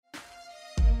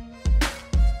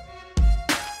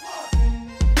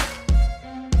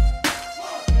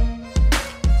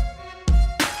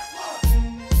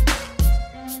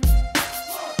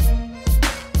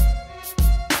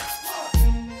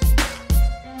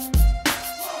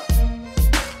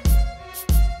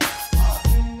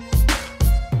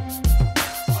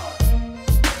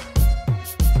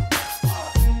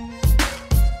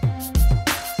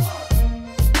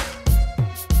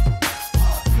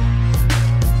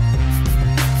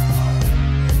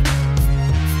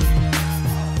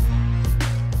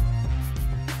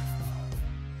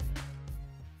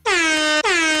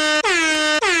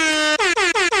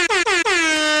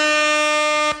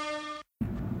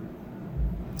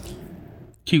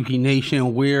QP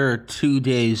Nation, we're 2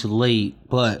 days late,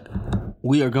 but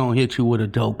we are going to hit you with a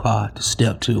dope pod to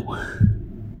step two.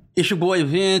 It's your boy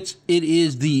Vince. It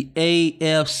is the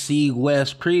AFC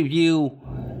West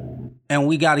preview, and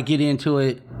we got to get into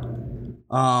it.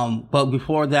 But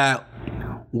before that,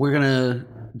 we're going to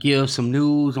give some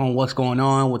news on what's going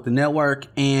on with the network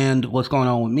and what's going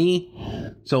on with me.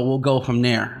 So we'll go from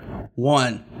there.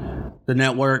 1, the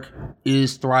network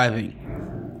is thriving.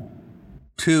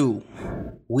 2,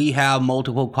 we have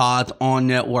multiple pods on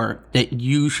network that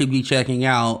you should be checking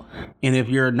out. And if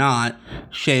you're not,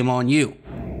 shame on you.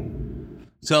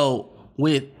 So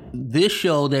with this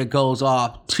show that goes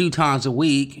off 2 times a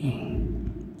week,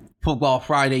 Football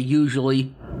Friday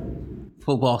usually,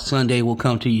 Football Sunday will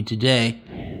come to you today,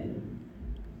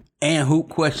 and Hoop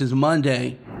Questions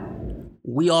Monday,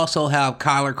 we also have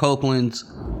Kyler Copeland's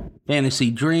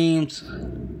Fantasy Dreams.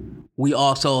 We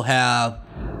also have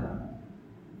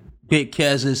Big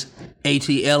Kez's AT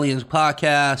Aliens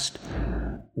podcast,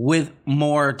 with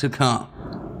more to come.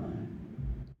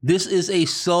 This is a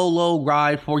solo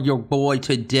ride for your boy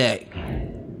today.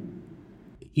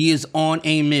 He is on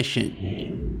a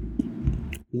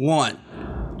mission. 1,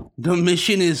 the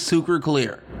mission is super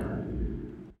clear.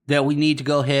 That we need to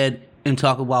go ahead and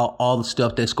talk about all the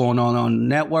stuff that's going on the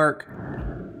network.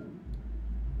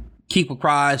 Keep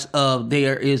apprised of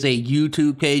there is a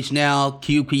YouTube page now,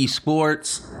 QP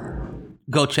Sports.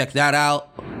 Go check that out.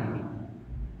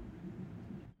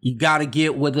 You got to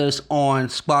get with us on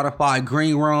Spotify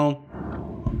Green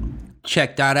Room.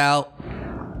 Check that out.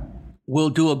 We'll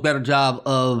do a better job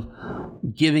of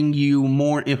giving you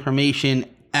more information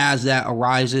as that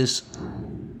arises.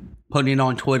 Putting it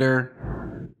on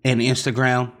Twitter and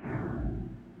Instagram.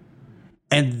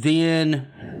 And then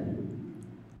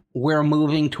we're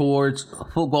moving towards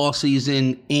football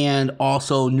season and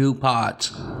also new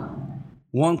pods.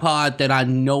 One pod that I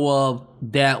know of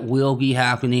that will be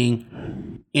happening,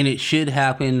 and it should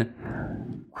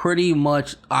happen pretty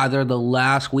much either the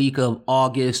last week of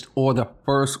August or the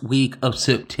first week of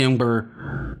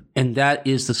September, and that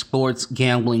is the Sports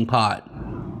Gambling Pod.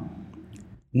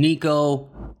 Nico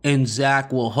and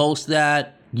Zach will host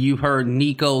that. You've heard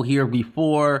Nico here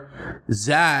before.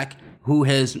 Zach, who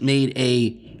has made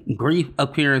a brief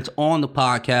appearance on the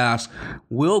podcast,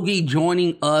 will be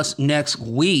joining us next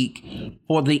week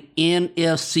for the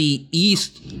NFC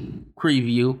East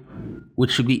preview,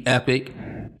 which should be epic.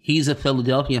 He's a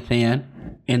Philadelphia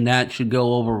fan, and that should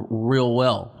go over real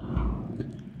well.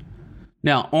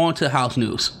 Now, on to house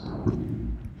news.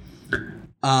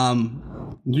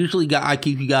 Usually I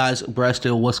keep you guys abreast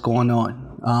of what's going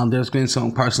on. There's been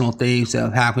some personal things that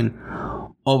have happened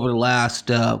over the last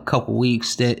couple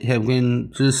weeks that have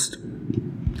been just,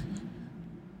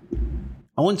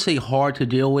 I wouldn't say hard to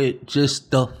deal with,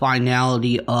 just the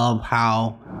finality of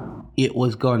how it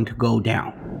was going to go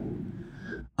down.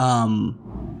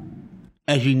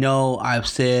 As you know, I've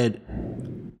said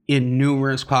in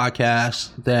numerous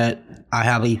podcasts that I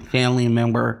have a family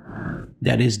member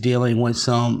that is dealing with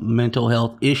some mental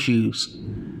health issues.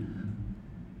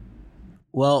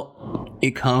 Well,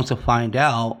 it comes to find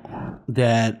out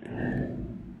that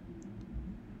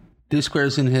this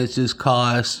person has just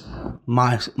caused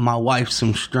my wife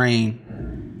some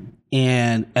strain,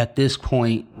 and at this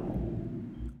point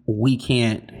we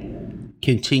can't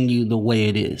continue the way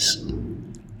it is.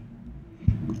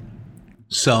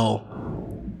 So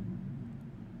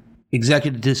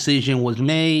executive decision was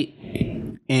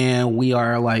made, and we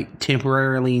are like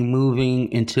temporarily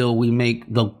moving until we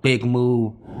make the big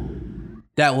move.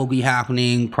 That will be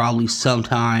happening probably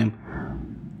sometime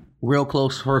real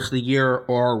close to the first of the year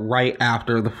or right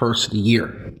after the first of the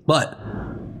year. But,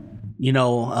 you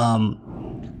know,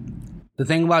 the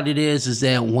thing about it is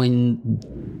that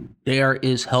when there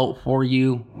is help for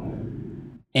you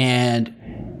and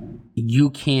you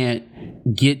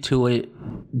can't get to it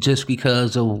just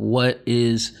because of what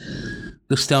is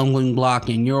the stumbling block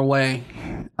in your way,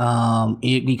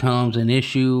 it becomes an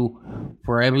issue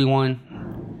for everyone.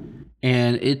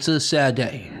 And it's a sad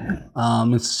day.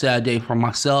 It's a sad day for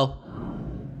myself.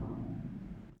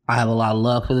 I have a lot of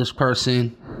love for this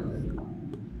person.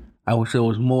 I wish there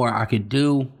was more I could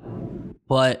do,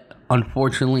 but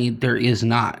unfortunately there is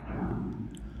not.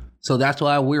 So that's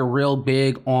why we're real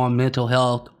big on mental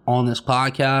health on this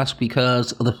podcast,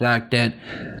 because of the fact that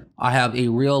I have a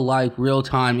real life, real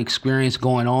time experience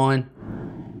going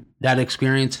on. That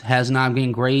experience has not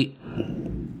been great.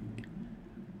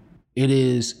 It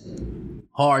is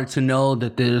hard to know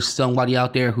that there's somebody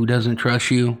out there who doesn't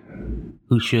trust you,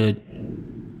 who should.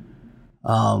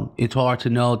 It's hard to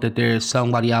know that there's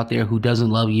somebody out there who doesn't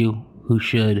love you, who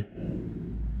should.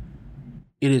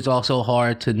 it is also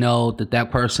hard to know that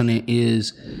that person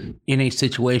is in a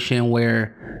situation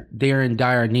where they're in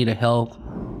dire need of help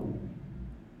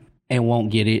and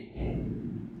won't get it.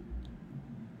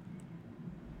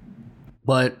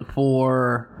 But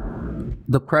for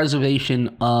the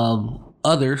preservation of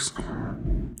others,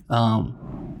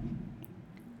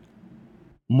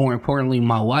 more importantly,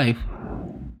 my wife,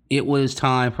 it was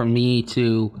time for me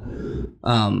to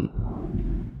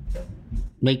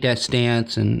make that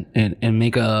stance and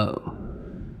make a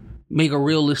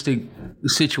realistic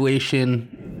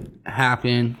situation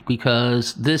happen,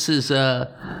 because this is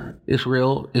it's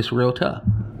real tough.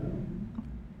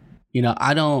 You know,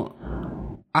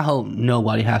 I hope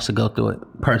nobody has to go through it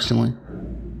personally.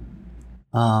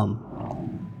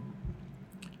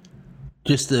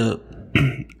 Just the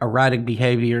erratic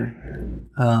behavior,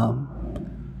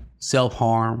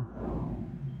 self-harm,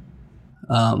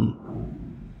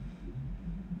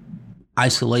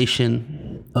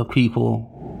 isolation of people,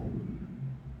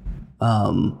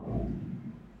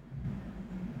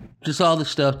 just all the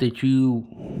stuff that you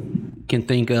can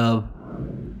think of,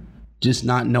 just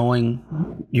not knowing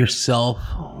yourself,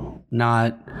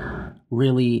 not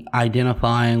really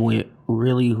identifying with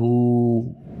really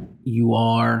who you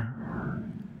are,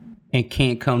 and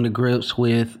can't come to grips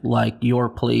with like your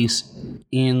place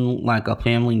in like a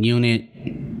family unit,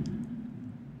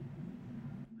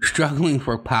 struggling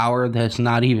for power that's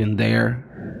not even there.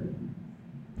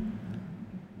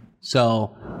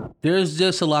 So there's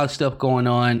just a lot of stuff going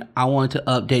on. I want to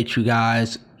update you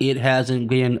guys. It hasn't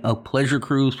been a pleasure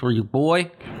cruise for your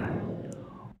boy,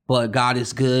 but God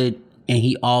is good and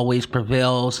he always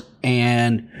prevails.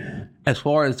 And as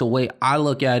far as the way I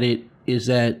look at it is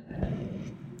that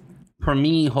for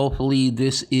me, hopefully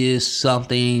this is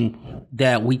something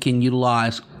that we can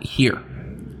utilize here,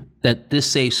 that this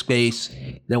safe space,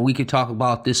 that we can talk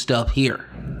about this stuff here.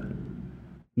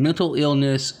 Mental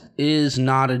illness is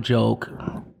not a joke.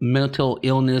 Mental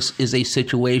illness is a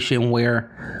situation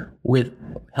where with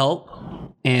help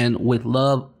and with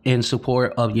love and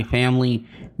support of your family,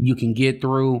 you can get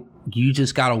through. You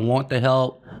just got to want the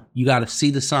help. You got to see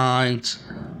the signs.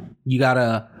 You got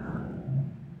to,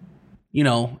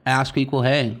 ask people,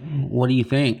 hey, what do you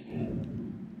think?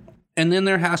 And then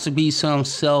there has to be some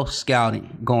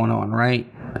self-scouting going on,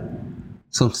 right?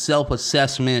 Some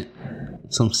self-assessment,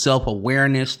 some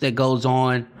self-awareness that goes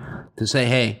on to say,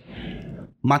 hey,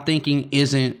 my thinking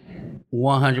isn't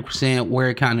 100% where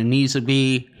it kind of needs to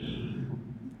be.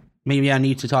 Maybe I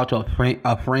need to talk to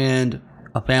a friend,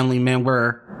 a family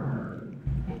member,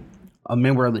 a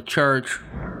member of the church,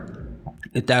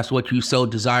 if that's what you so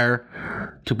desire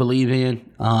to believe in.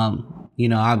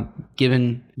 I've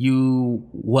given you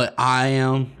what I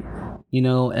am,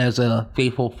 as a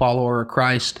faithful follower of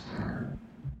Christ,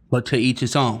 but to each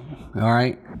his own. All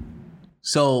right.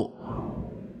 So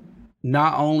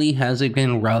not only has it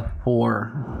been rough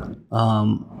for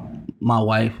my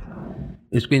wife,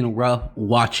 it's been rough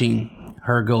watching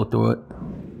her go through it.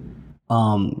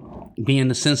 Being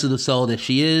the sensitive soul that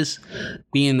she is,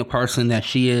 being the person that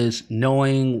she is,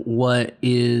 knowing what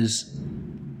is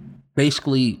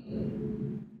basically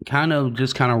kind of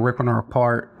ripping her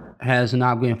apart has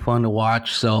not been fun to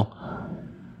watch. So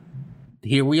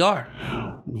here we are.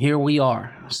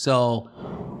 So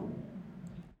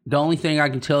the only thing I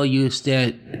can tell you is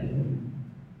that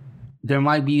there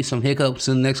might be some hiccups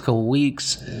in the next couple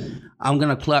weeks. I'm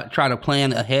going to try to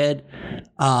plan ahead.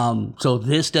 So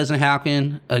this doesn't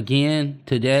happen again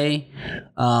today.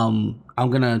 I'm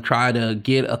going to try to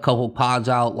get a couple pods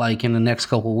out like in the next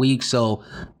couple weeks. So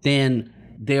then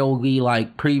there will be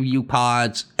like preview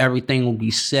pods. Everything will be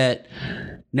set.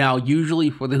 Now, usually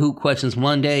for the Who Questions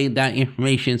Monday, that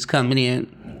information is coming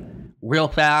in real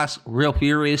fast, real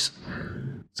furious.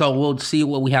 So we'll see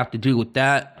what we have to do with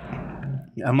that.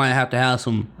 I might have to have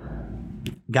some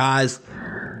guys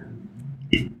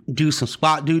do some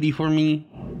spot duty for me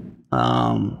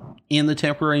in the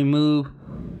temporary move.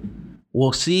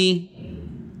 We'll see.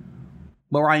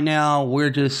 But right now, we're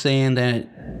just saying that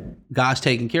God's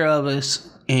taking care of us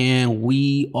and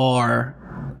we are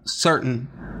certain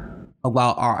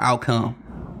about our outcome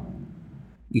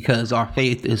because our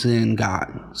faith is in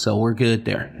God. So we're good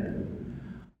there.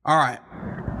 All right.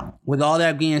 With all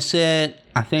that being said,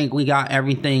 I think we got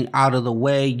everything out of the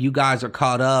way. You guys are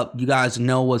caught up. You guys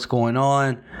know what's going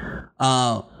on.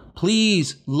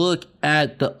 Please look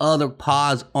at the other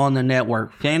pods on the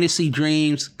network. Fantasy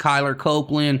Dreams, Kyler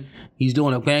Copeland. He's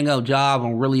doing a bang up job.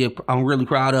 I'm really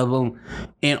proud of him.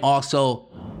 And also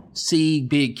C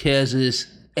Big Kez's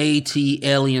AT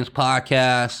Aliens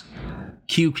podcast.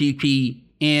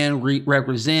 QPPN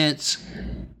represents,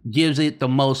 gives it the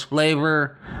most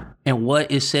flavor. And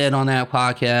what is said on that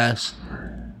podcast,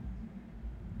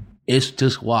 it's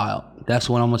just wild. That's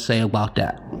what I'm going to say about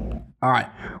that. All right.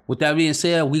 With that being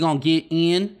said, we're going to get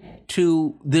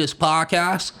into this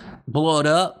podcast, blow it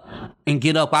up, and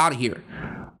get up out of here.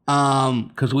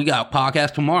 Because we got a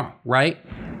podcast tomorrow, right?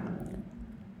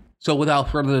 So without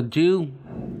further ado,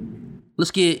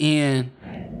 let's get in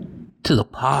to the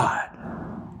pod.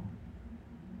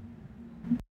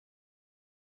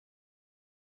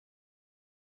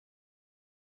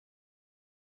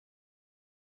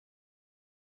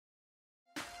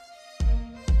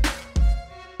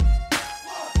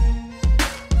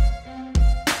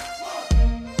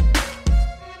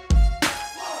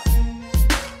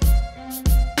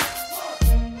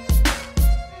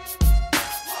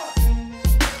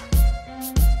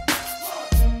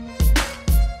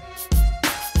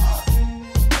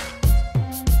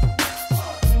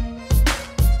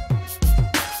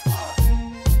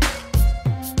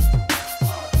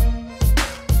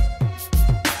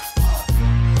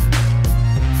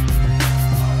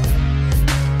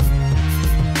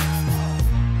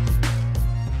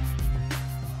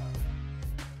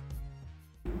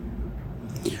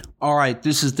 All right,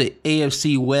 this is the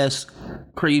AFC West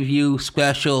preview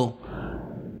special.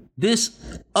 This,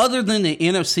 other than the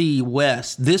NFC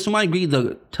West, this might be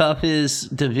the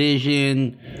toughest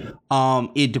division.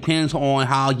 It depends on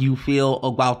how you feel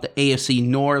about the AFC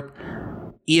North.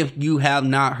 If you have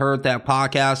not heard that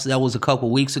podcast, that was a couple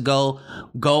weeks ago,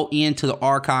 go into the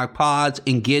archive pods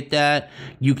and get that.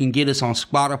 You can get us on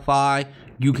Spotify.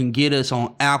 You can get us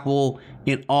on Apple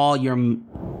and all your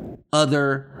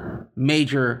other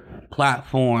major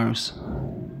platforms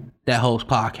that host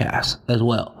podcasts as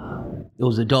well. It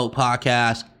was a dope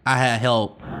podcast. I had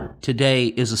help. Today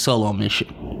is a solo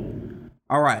mission.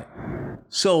 All right.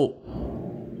 So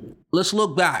let's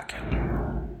look back.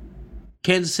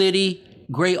 Kansas City,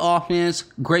 great offense,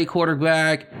 great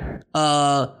quarterback,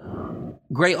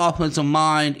 great offensive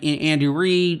mind in Andy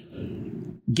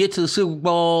Reid. Get to the Super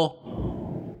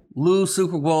Bowl, lose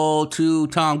Super Bowl to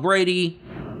Tom Brady.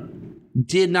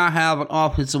 Did not have an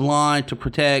offensive line to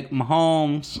protect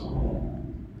Mahomes.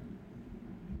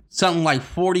 Something like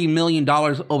 $40 million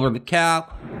over the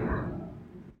cap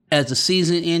as the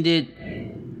season ended.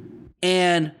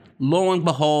 And lo and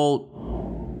behold,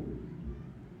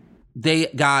 they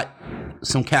got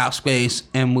some cap space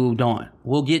and moved on.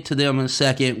 We'll get to them in a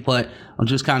second, but I'll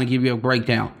just kind of give you a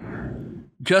breakdown.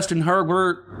 Justin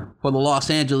Herbert for the Los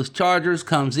Angeles Chargers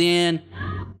comes in.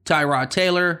 Tyrod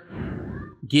Taylor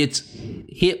gets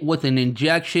hit with an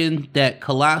injection that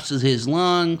collapses his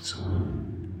lungs.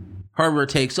 Herbert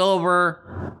takes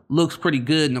over. Looks pretty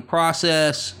good in the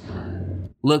process.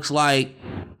 Looks like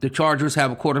the Chargers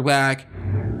have a quarterback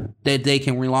that they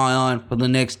can rely on for the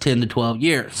next 10 to 12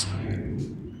 years.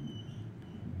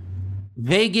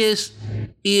 Vegas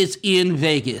is in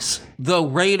Vegas. The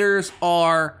Raiders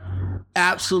are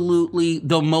absolutely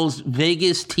the most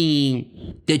Vegas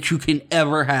team that you can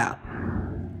ever have.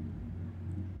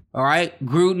 All right,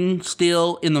 Gruden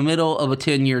still in the middle of a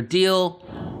 10-year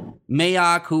deal.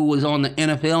 Mayock, who was on the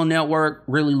NFL Network,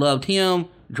 really loved him.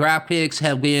 Draft picks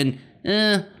have been,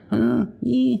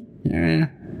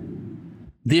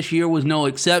 This year was no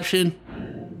exception.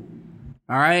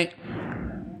 All right.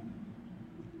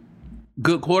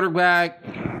 Good quarterback,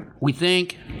 we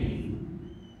think.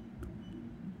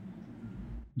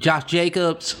 Josh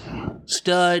Jacobs,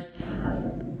 stud.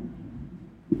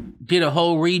 Did a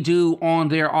whole redo on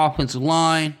their offensive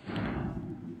line.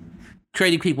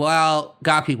 Traded people out,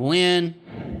 got people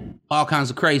in. All kinds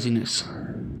of craziness.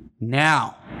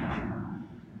 Now,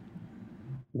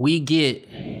 we get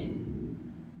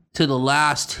to the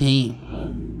last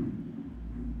team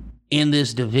in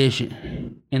this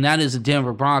division, and that is the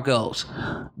Denver Broncos.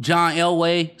 John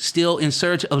Elway, still in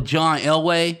search of John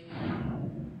Elway,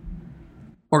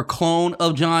 or clone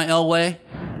of John Elway.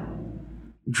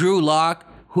 Drew Lock,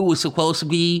 who was supposed to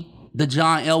be the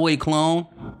John Elway clone,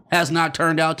 has not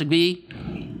turned out to be.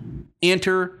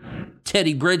 Enter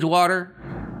Teddy Bridgewater.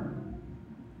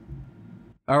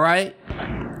 All right?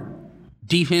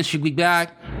 Defense should be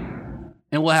back,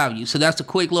 and what have you. So that's a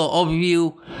quick little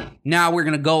overview. Now we're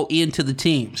going to go into the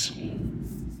teams.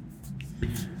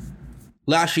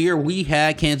 Last year, we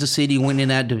had Kansas City winning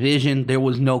that division. There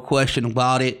was no question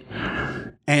about it.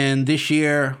 And this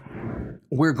year,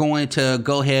 we're going to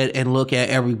go ahead and look at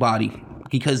everybody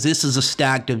because this is a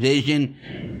stacked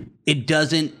division. It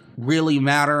doesn't really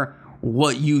matter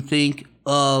what you think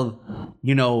of,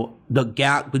 the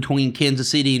gap between Kansas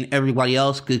City and everybody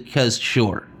else because,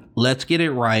 sure, let's get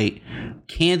it right.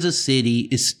 Kansas City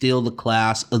is still the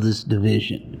class of this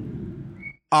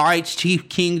division. All right, Chief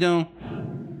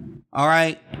Kingdom, All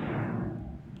right?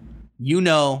 You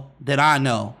know that I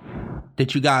know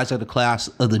that you guys are the class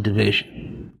of the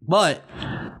division. But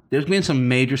there's been some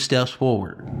major steps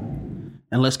forward.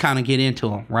 And let's kind of get into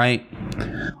them, right?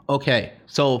 Okay,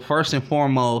 so first and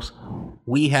foremost,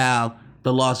 we have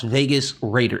the Las Vegas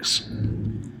Raiders.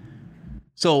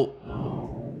 So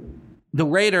the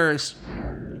Raiders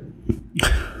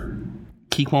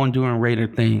keep on doing Raider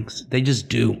things. They just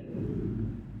do.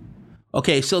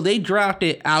 Okay, so they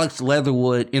drafted Alex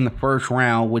Leatherwood in the first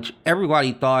round, which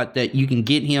everybody thought that you can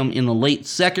get him in the late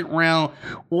second round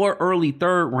or early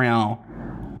third round.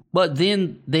 But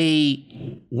then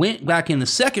they went back in the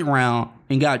second round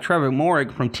and got Trevor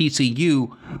Moehrig from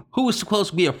TCU, who was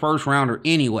supposed to be a first rounder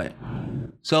anyway.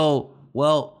 So,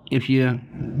 well,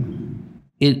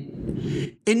 it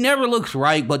never looks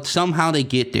right, but somehow they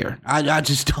get there. I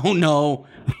just don't know.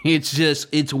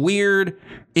 It's weird.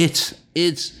 It's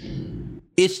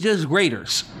just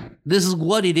Raiders. This is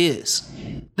what it is.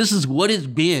 This is what it's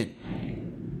been.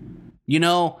 You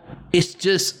know, it's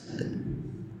just,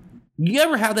 you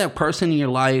ever have that person in your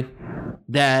life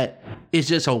that is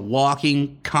just a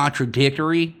walking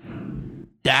contradictory?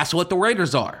 That's what the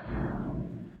Raiders are.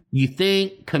 You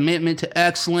think commitment to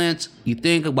excellence, you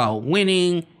think about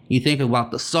winning, you think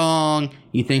about the song,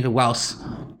 you think about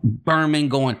Berman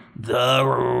going, the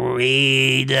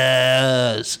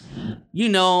Raiders. You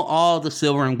know, all the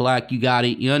silver and black, you got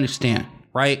it, you understand,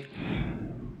 right?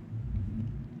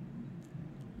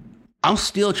 I'm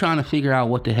still trying to figure out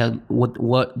what the hell,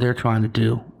 what they're trying to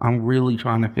do. I'm really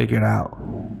trying to figure it out.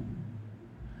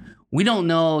 We don't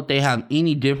know if they have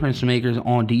any difference makers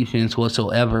on defense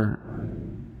whatsoever.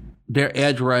 Their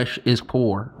edge rush is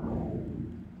poor.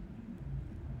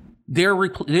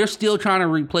 They're still trying to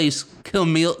replace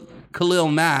Khalil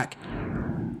Mack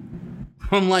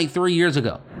from like 3 years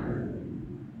ago.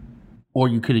 Or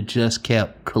you could have just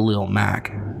kept Khalil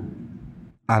Mack.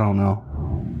 I don't know.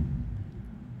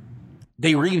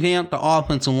 They revamped the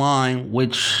offensive line,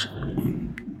 which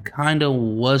kind of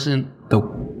wasn't the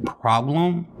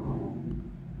problem.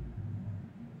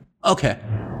 Okay.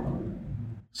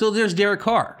 So there's Derek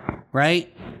Carr,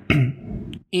 right?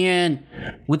 And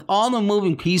with all the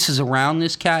moving pieces around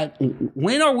this cat,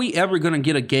 when are we ever going to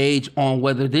get a gauge on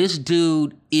whether this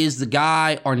dude is the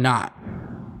guy or not?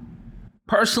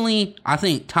 Personally, I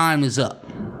think time is up.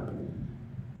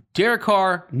 Derek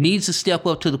Carr needs to step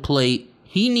up to the plate.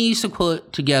 He needs to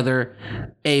put together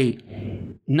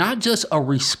not just a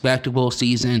respectable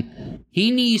season.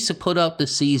 He needs to put up the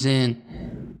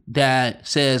season that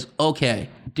says, okay,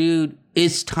 dude,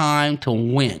 it's time to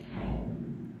win.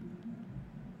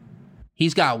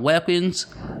 He's got weapons.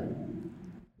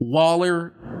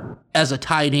 Waller, as a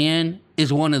tight end,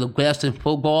 is one of the best in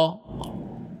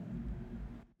football.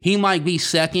 He might be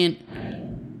second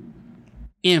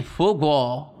in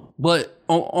football, but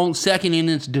on second in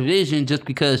this division just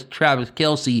because Travis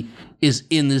Kelce is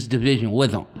in this division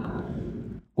with him.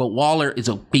 But Waller is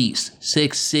a beast.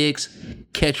 6'6",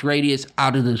 catch radius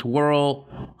out of this world,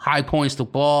 high points the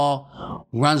ball,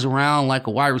 runs around like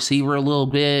a wide receiver a little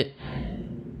bit.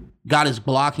 Got his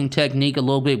blocking technique a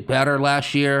little bit better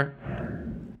last year.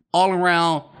 All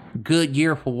around, good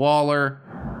year for Waller.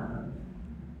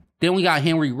 Then we got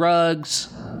Henry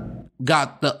Ruggs.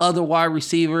 Got the other wide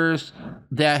receivers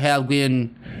that have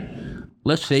been,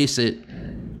 let's face it,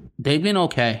 they've been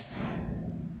okay.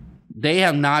 They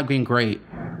have not been great.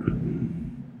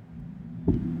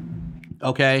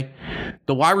 Okay?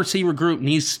 The wide receiver group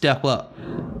needs to step up.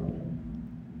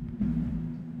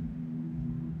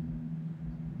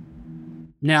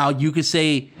 Now, you could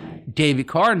say Derek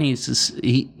Carr needs to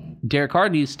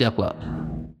step up.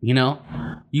 You know?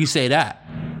 You say that.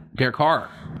 Derek Carr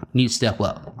needs to step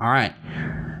up. All right.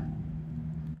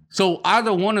 So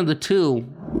either one of the two,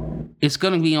 it's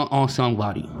going to be on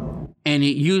somebody. And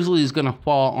it usually is going to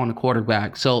fall on the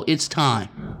quarterback. So it's time.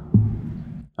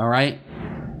 All right?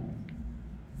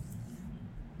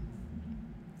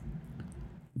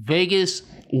 Vegas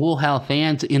will have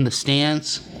fans in the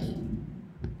stands.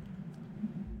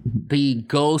 The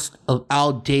ghost of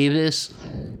Al Davis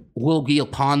will be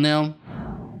upon them.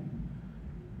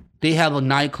 They have a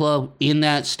nightclub in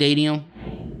that stadium.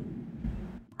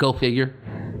 Go figure.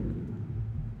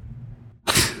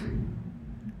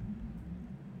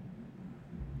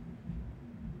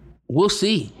 We'll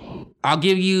see. I'll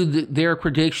give you their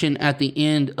prediction at the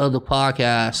end of the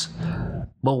podcast,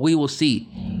 but we will see.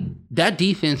 That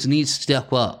defense needs to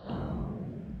step up.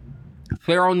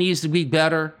 Farrell needs to be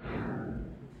better.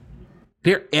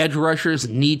 Their edge rushers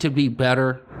need to be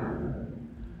better.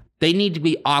 They need to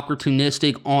be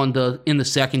opportunistic in the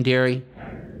secondary.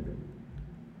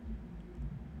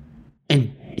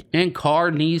 And And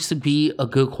Carr needs to be a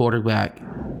good quarterback.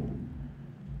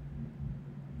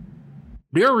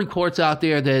 There are reports out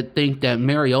there that think that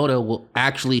Mariota will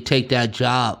actually take that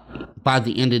job by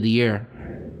the end of the year.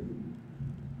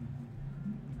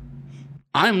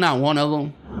 I'm not one of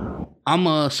them. I'm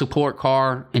going to support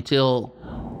Carr until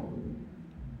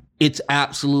it's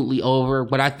absolutely over.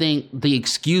 But I think the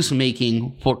excuse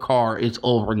making for Carr is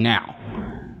over now.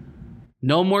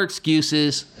 No more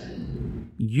excuses.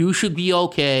 You should be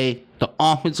okay. The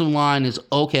offensive line is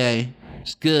okay.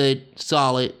 It's good,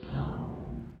 solid.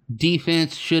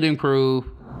 Defense should improve.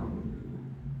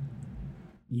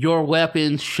 Your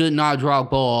weapons should not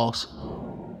drop balls.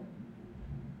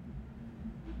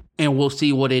 And we'll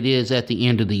see what it is at the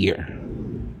end of the year.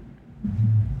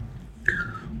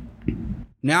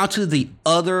 Now to the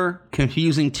other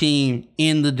confusing team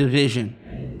in the division.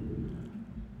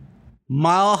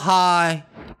 Mile High,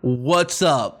 what's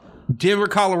up? Denver,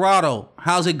 Colorado,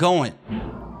 how's it going?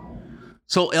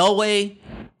 So Elway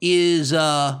is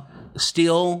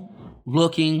still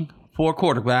looking for a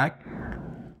quarterback.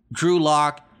 Drew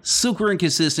Lock, super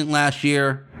inconsistent last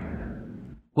year,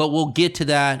 but we'll get to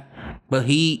that. But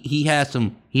he has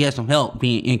some help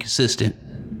being inconsistent.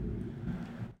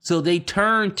 So they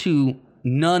turn to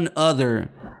none other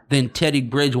than Teddy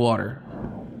Bridgewater.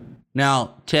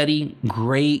 Now, Teddy,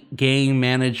 great game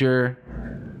manager,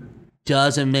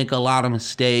 doesn't make a lot of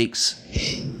mistakes,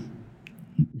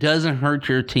 doesn't hurt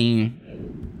your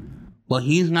team, but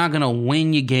he's not going to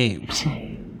win you games.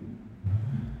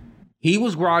 He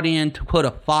was brought in to put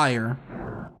a fire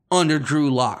under Drew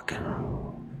Lock.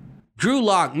 Drew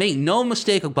Lock, make no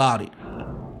mistake about it.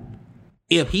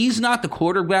 If he's not the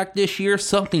quarterback this year,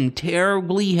 something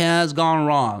terribly has gone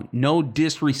wrong. No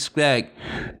disrespect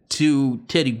to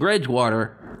Teddy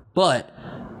Bridgewater, but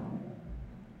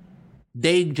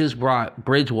they just brought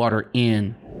Bridgewater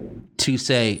in to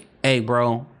say, hey,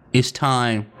 bro, it's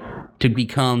time to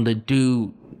become the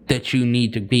dude that you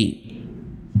need to be.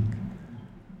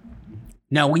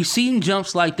 Now, we've seen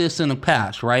jumps like this in the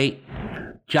past, right?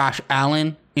 Josh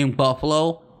Allen in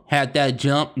Buffalo had that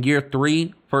jump year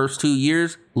 3, first 2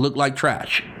 years, looked like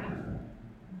trash.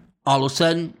 All of a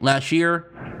sudden, last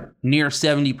year, near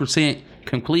 70%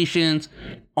 completions,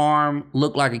 arm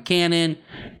looked like a cannon,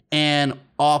 and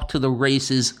off to the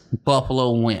races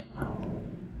Buffalo went.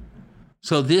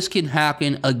 So this can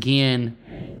happen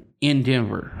again in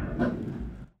Denver.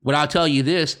 But I'll tell you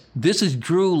this is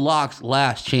Drew Lock's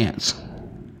last chance.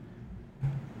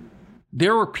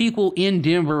 There were people in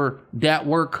Denver that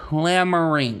were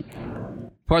clamoring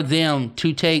for them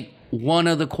to take one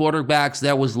of the quarterbacks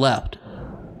that was left.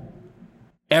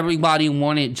 Everybody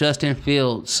wanted Justin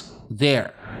Fields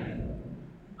there.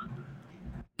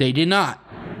 They did not.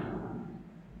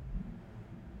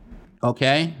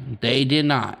 Okay? They did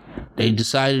not. They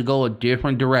decided to go a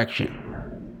different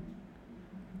direction.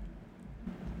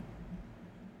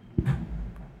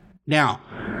 Now,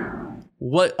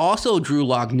 what also Drew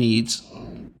Lock needs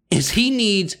is he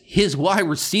needs his wide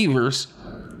receivers,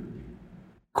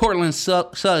 Cortland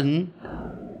Sutton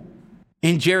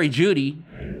and Jerry Jeudy,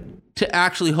 to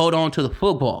actually hold on to the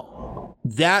football.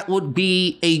 That would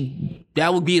be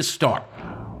a start.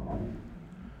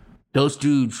 Those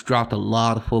dudes dropped a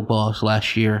lot of footballs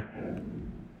last year.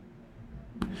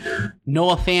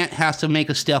 Noah Fant has to make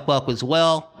a step up as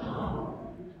well.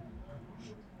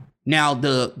 Now,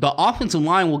 the offensive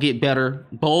line will get better.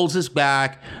 Bowles is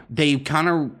back. They've kind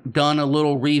of done a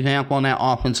little revamp on that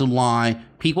offensive line.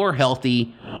 People are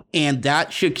healthy, and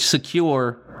that should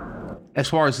secure, as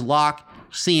far as Lock,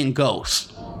 seeing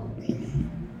ghosts.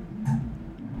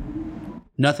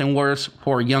 Nothing worse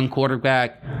for a young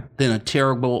quarterback than a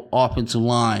terrible offensive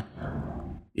line.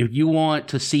 If you want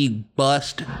to see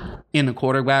bust in the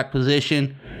quarterback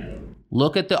position,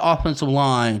 look at the offensive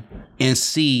line and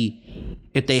see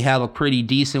if they have a pretty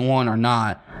decent one or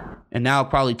not. And that'll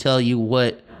probably tell you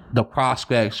what the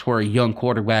prospects for a young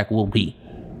quarterback will be.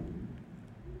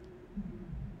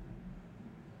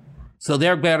 So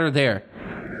they're better there.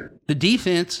 The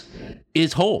defense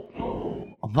is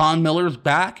whole. Von Miller's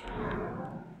back.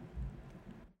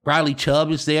 Bradley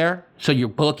Chubb is there. So your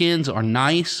bookends are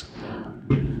nice.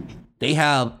 They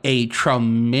have a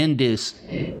tremendous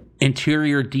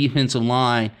interior defensive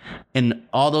line, and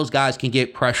all those guys can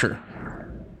get pressure.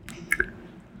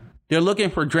 They're looking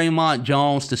for Draymond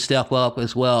Jones to step up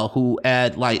as well, who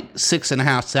had like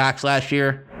 6.5 sacks last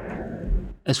year,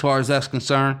 as far as that's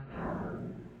concerned.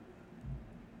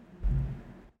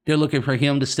 They're looking for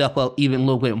him to step up even a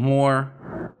little bit more,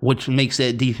 which makes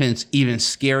that defense even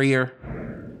scarier.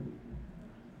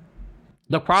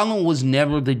 The problem was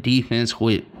never the defense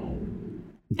with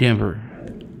Denver.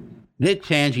 Nick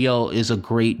Fangio is a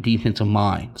great defensive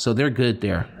mind, so they're good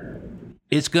there.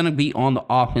 It's going to be on the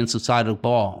offensive side of the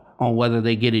ball on whether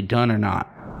they get it done or not.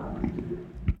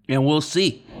 And we'll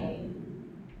see.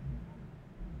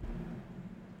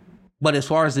 But as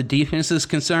far as the defense is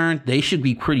concerned, they should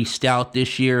be pretty stout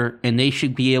this year, and they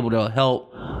should be able to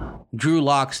help Drew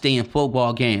Lock stay in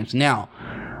football games. Now,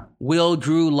 will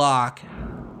Drew Lock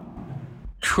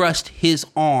trust his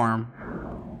arm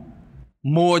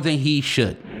more than he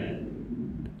should?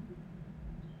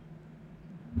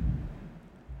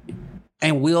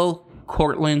 And will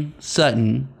Courtland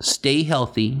Sutton stay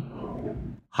healthy,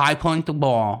 high point the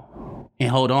ball, and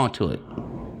hold on to it?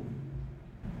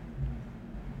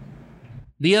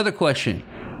 The other question,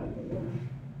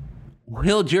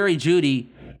 will Jerry Jeudy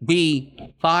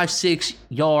be 5-6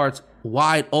 yards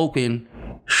wide open,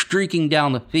 streaking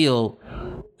down the field,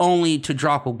 only to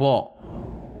drop a ball?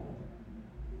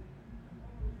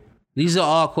 These are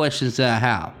all questions that I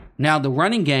have. Now, the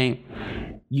running game,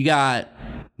 you got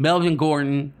Melvin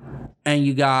Gordon and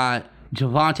you got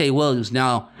Javonte Williams.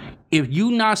 Now, if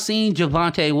you've not seen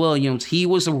Javonte Williams, he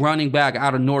was a running back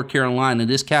out of North Carolina.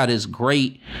 This cat is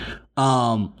great.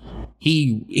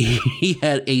 He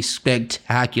had a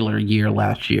spectacular year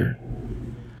last year.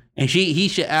 And he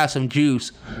should add some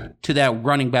juice to that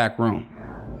running back room.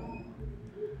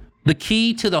 The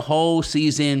key to the whole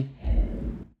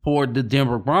season for the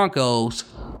Denver Broncos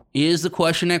is the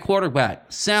question at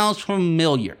quarterback. Sounds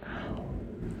familiar.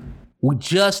 We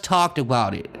just talked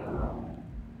about it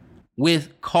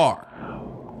with Carr.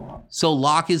 So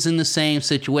Locke is in the same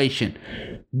situation.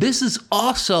 This is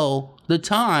also the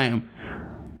time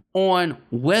on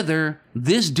whether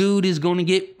this dude is going to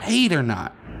get paid or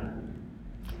not.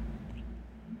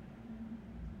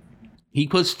 He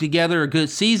puts together a good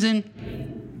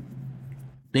season.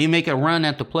 They make a run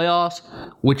at the playoffs,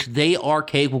 which they are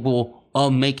capable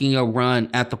of making a run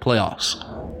at the playoffs.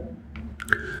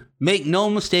 Make no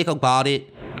mistake about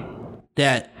it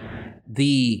that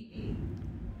the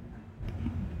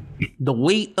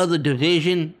weight of the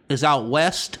division is out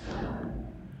west.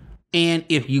 And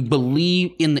if you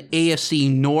believe in the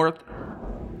AFC North,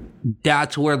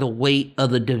 that's where the weight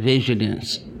of the division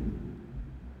is.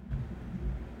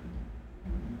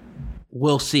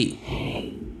 We'll see.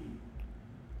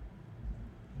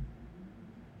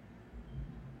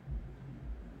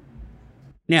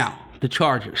 Now, the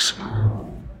Chargers.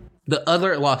 The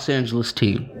other Los Angeles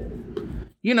team.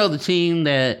 You know, the team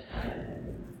that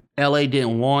LA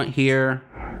didn't want here.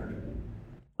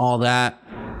 All that.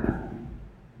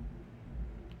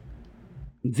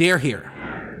 They're here.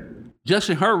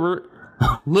 Justin Herbert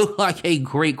looked like a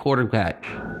great quarterback.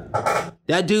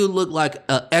 That dude looked like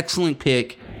an excellent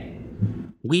pick.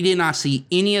 We did not see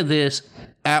any of this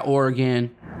at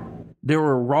Oregon. There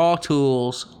were raw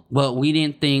tools, but we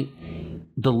didn't think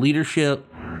the leadership,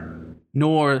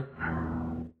 nor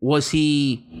was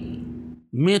he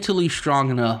mentally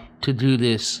strong enough to do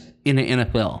this in the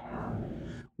NFL.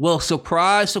 Well,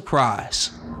 surprise, surprise.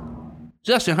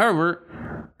 Justin Herbert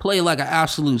played like an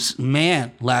absolute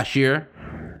man last year.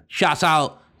 Shouts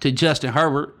out to Justin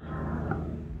Herbert.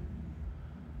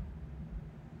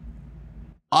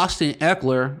 Austin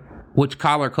Eckler, which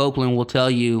Kyler Copeland will tell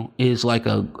you is like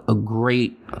a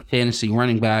great fantasy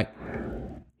running back,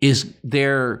 is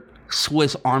their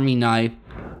Swiss Army knife.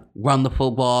 Run the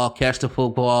football, catch the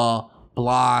football,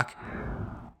 block.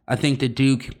 I think the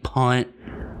dude can punt,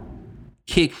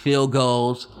 kick field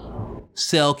goals,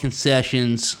 sell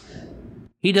concessions.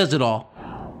 He does it all.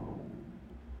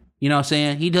 You know what I'm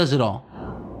saying? He does it all.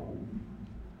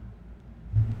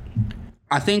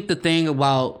 I think the thing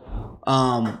about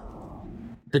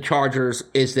the Chargers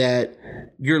is that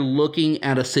you're looking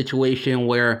at a situation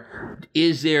where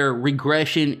is there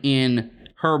regression in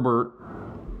Herbert,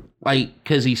 like,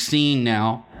 because he's seen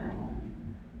now,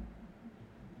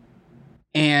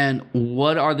 and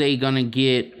what are they going to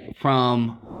get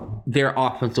from their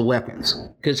offensive weapons?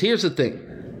 Because here's the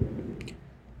thing.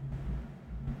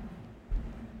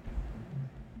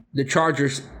 The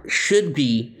Chargers should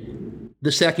be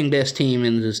the second best team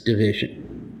in this division.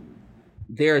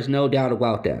 There is no doubt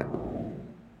about that.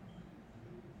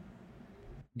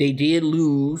 They did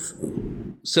lose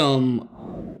some.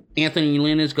 Anthony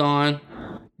Lynn is gone.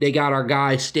 They got our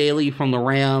guy Staley from the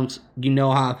Rams. You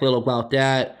know how I feel about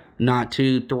that. Not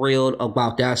too thrilled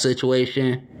about that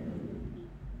situation.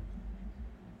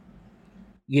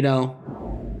 You know.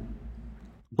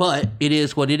 But it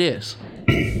is what it is.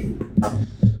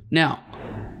 Now,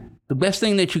 the best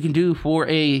thing that you can do for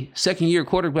a second-year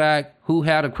quarterback who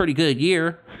had a pretty good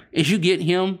year is you get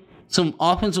him some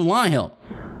offensive line help.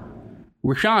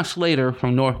 Rashawn Slater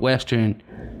from Northwestern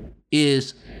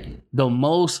is the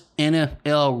most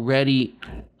NFL ready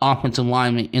offensive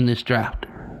lineman in this draft.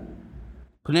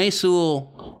 Penei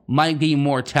Sewell might be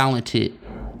more talented,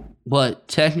 but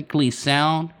technically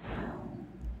sound,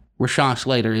 Rashawn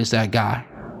Slater is that guy.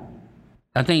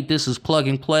 I think this is plug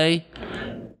and play.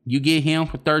 You get him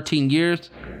for 13 years,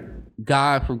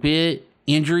 God forbid,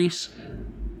 injuries,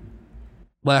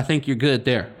 but I think you're good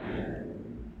there.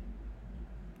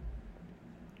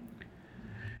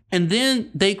 And then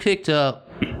they picked up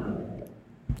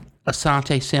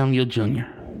Asante Samuel Jr.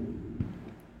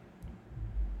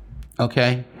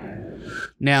 Okay?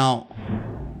 Now,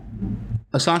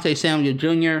 Asante Samuel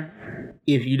Jr.,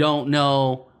 if you don't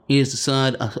know, is the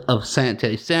son of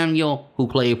Asante Samuel, who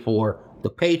played for the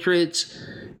Patriots.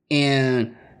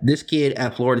 And this kid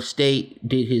at Florida State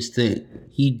did his thing.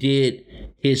 He did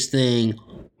his thing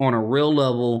on a real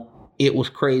level. It was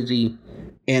crazy.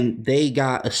 And they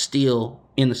got a steal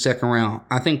in the second round.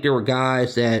 I think there were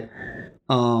guys that,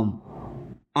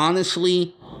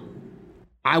 honestly,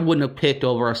 I wouldn't have picked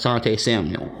over Asante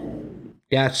Samuel.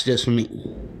 That's just me.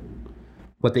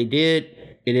 But they did.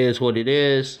 It is what it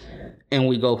is. And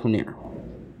we go from there.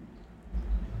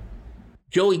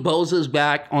 Joey Bosa's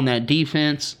back on that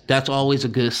defense. That's always a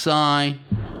good sign.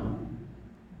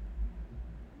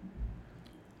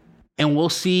 And we'll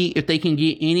see if they can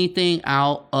get anything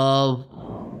out of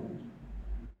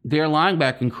their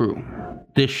linebacking crew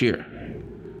this year.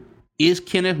 Is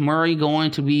Kenneth Murray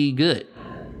going to be good?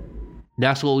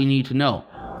 That's what we need to know.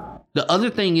 The other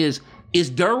thing is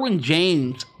Derwin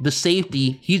James, the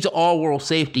safety, he's an all-world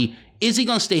safety, is he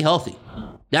going to stay healthy?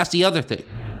 That's the other thing.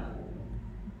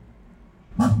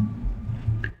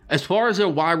 As far as their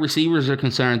wide receivers are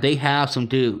concerned, they have some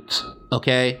dudes,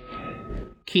 okay?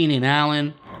 Keenan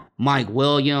Allen, Mike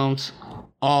Williams,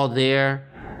 all there.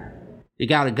 They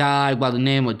got a guy by the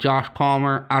name of Josh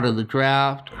Palmer out of the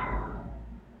draft.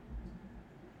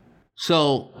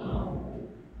 So,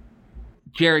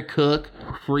 Jared Cook,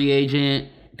 free agent,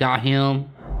 got him.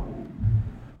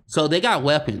 So they got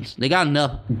weapons. They got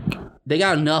enough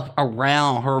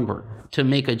around Herbert to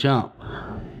make a jump.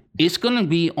 It's going to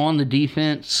be on the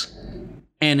defense,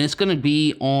 and it's going to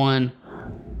be on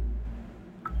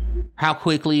how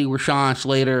quickly Rashawn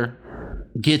Slater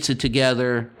gets it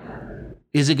together.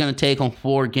 Is it going to take him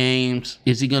 4 games?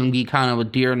 Is he going to be kind of a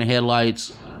deer in the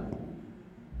headlights?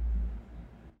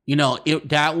 You know,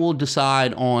 that will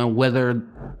decide on whether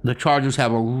the Chargers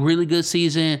have a really good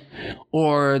season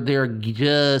or they're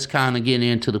just kind of getting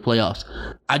into the playoffs.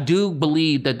 I do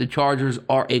believe that the Chargers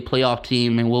are a playoff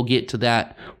team, and we'll get to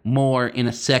that more in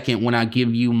a second when I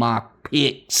give you my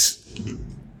picks.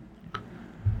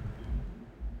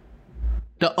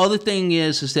 The other thing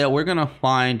is that we're going to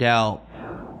find out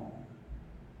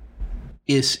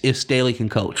if Staley can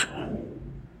coach.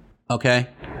 Okay?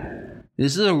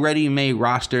 This is a ready-made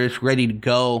roster. It's ready to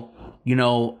go. You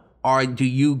know, do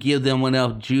you give them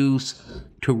enough juice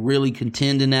to really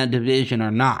contend in that division or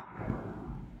not?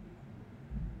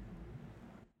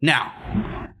 Now,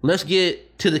 let's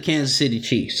get to the Kansas City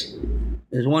Chiefs.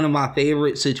 It's one of my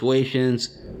favorite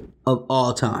situations of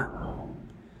all time.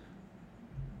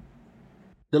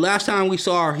 The last time we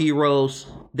saw our heroes,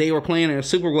 they were playing in a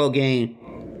Super Bowl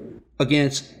game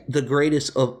against the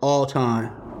greatest of all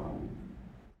time,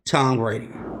 Tom Brady.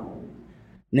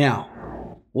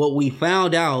 Now, what we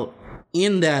found out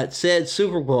in that said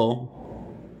Super Bowl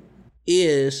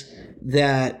is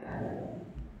that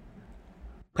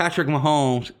Patrick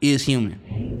Mahomes is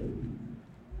human.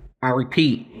 I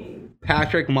repeat,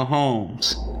 Patrick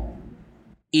Mahomes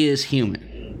is human.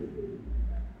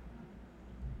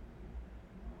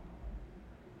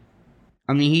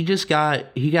 I mean, he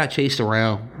got chased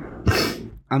around.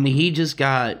 I mean, he just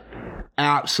got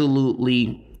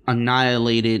absolutely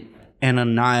annihilated.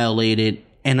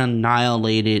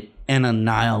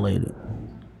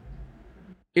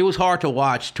 It was hard to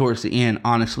watch towards the end,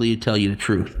 honestly, to tell you the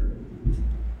truth.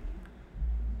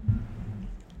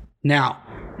 Now,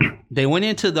 they went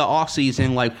into the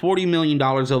offseason like $40 million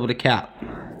over the cap.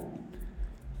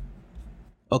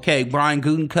 Okay, Brian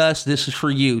Gutekunst, this is for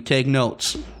you. Take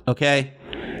notes, okay?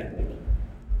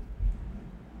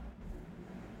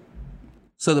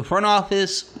 So the front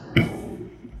office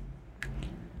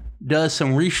does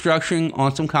some restructuring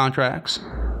on some contracts.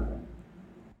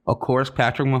 Of course,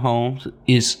 Patrick Mahomes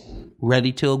is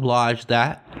ready to oblige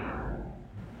that.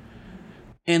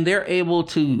 And they're able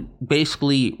to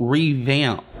basically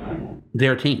revamp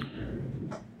their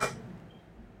team.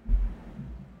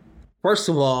 First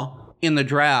of all, in the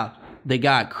draft, they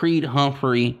got Creed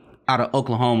Humphrey out of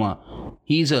Oklahoma.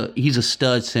 He's a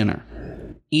stud center.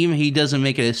 Even if he doesn't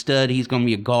make it a stud, he's going to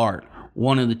be a guard.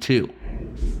 One of the two.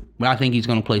 but I think he's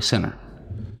going to play center.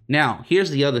 Now, here's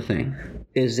the other thing,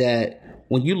 is that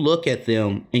when you look at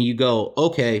them and you go,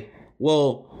 okay,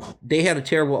 well, they had a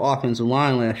terrible offensive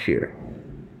line last year,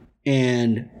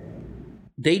 and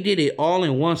they did it all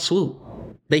in one swoop.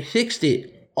 They fixed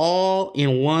it all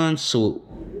in one swoop.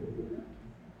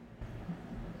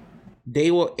 They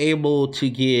were able to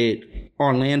get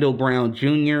Orlando Brown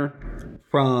Jr.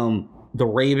 from the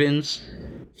Ravens.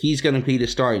 He's going to be the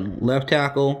starting left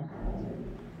tackle.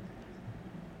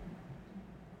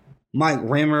 Mike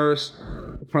Remmers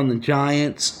from the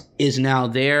Giants is now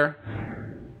there.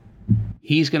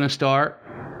 He's going to start.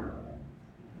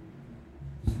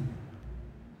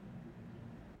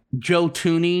 Joe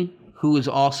Thuney, who is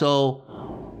also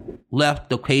left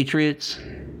the Patriots,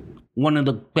 one of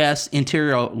the best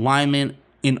interior linemen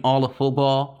in all of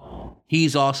football.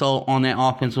 He's also on that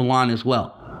offensive line as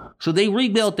well. So they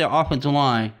rebuilt their offensive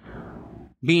line,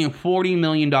 being $40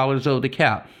 million over the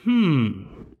cap.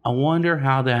 I wonder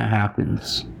how that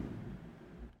happens.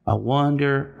 I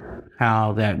wonder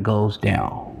how that goes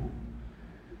down.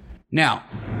 Now,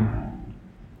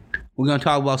 we're going to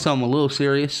talk about something a little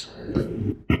serious.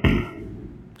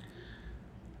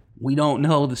 We don't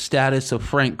know the status of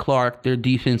Frank Clark, their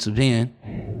defensive end.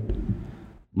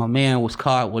 My man was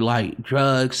caught with like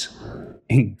drugs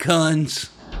and guns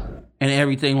and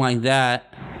everything like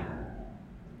that.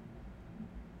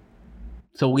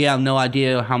 So we have no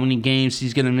idea how many games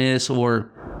he's going to miss or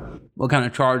what kind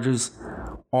of charges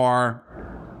are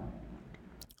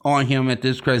on him at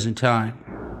this present time.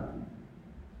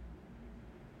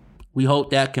 We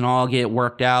hope that can all get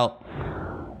worked out,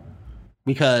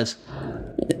 because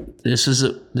this is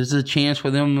a chance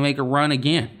for them to make a run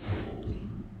again.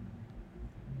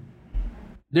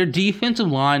 Their defensive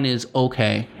line is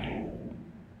okay.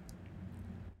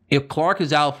 If Clark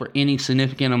is out for any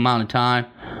significant amount of time,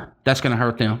 that's going to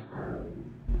hurt them.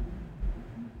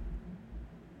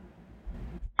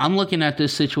 I'm looking at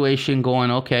this situation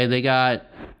going, okay, they got,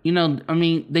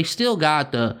 they still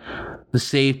got the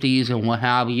safeties and what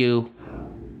have you.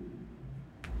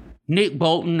 Nick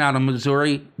Bolton out of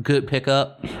Missouri, good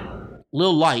pickup. A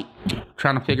little light,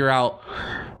 trying to figure out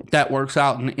if that works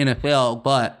out in the NFL,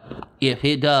 but if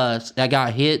it does, that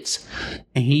guy hits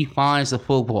and he finds the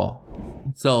football.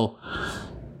 So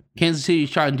Kansas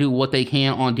City's trying to do what they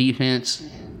can on defense.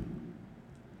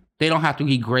 They don't have to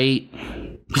be great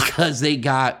because they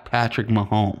got Patrick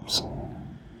Mahomes.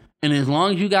 And as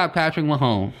long as you got Patrick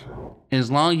Mahomes, as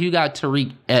long as you got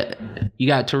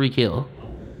Tyreek Hill,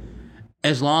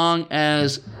 as long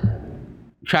as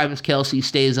Travis Kelce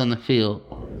stays on the field,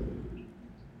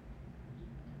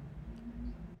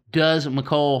 does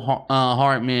McCole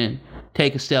Hartman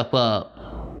take a step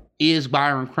up? Is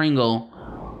Byron Pringle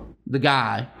the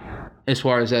guy as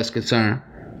far as that's concerned?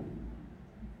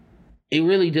 It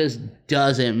really just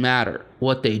doesn't matter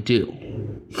what they do.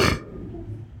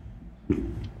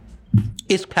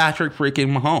 It's Patrick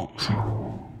freaking Mahomes.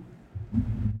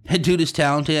 That dude is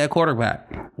talented at quarterback.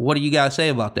 What do you got to say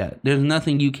about that? There's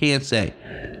nothing you can't say.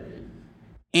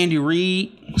 Andy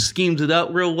Reid schemes it up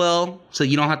real well, so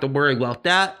you don't have to worry about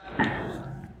that.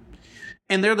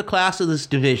 And they're the class of this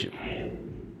division.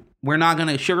 We're not going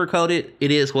to sugarcoat it.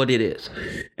 It is what it is.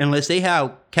 Unless they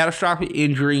have catastrophic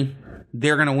injury,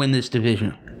 they're going to win this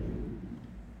division.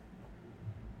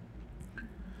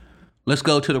 Let's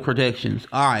go to the predictions.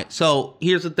 All right, so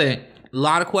here's the thing. A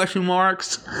lot of question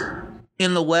marks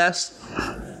in the West.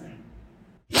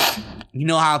 You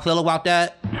know how I feel about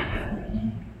that?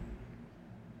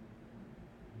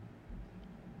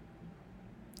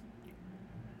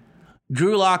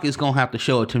 Drew Lock is going to have to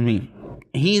show it to me.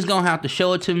 He's going to have to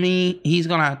show it to me. He's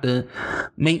going to have to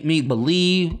make me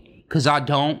believe, because I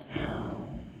don't.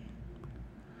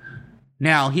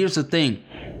 Now, here's the thing.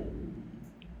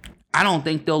 I don't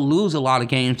think they'll lose a lot of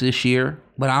games this year,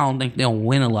 but I don't think they'll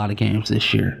win a lot of games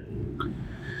this year.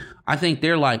 I think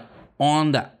they're like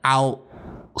on the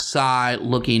outside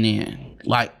looking in.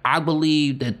 Like, I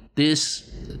believe that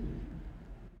this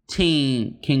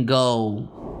team can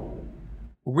go,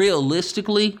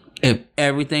 realistically, if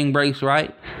everything breaks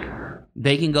right,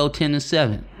 they can go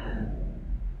 10-7.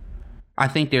 I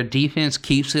think their defense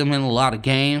keeps them in a lot of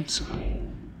games.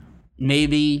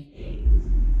 Maybe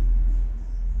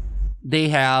they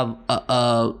have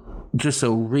just a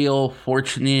real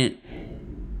fortunate,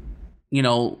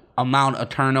 amount of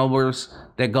turnovers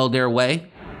that go their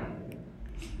way.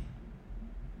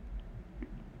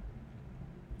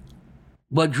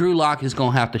 But Drew Lock is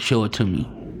going to have to show it to me.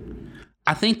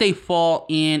 I think they fall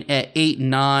in at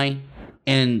 8-9,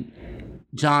 and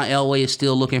John Elway is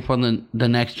still looking for the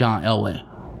next John Elway.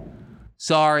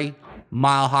 Sorry,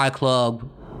 Mile High Club.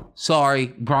 Sorry,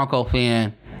 Bronco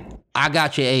fan. I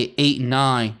got you at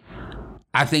 8-9.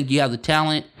 I think you have the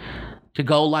talent to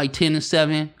go like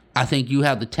 10-7. I think you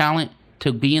have the talent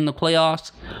to be in the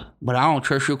playoffs, but I don't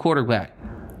trust your quarterback.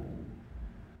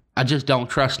 I just don't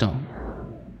trust him.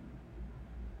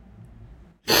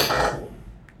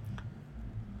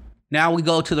 Now we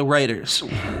go to the Raiders.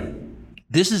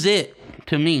 This is it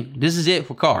to me. This is it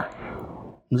for Carr.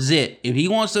 This is it. If he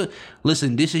wants to,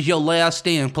 listen, this is your last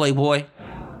stand, Playboy.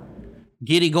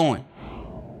 Get it going.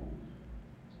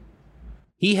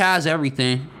 He has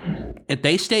everything. If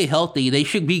they stay healthy, they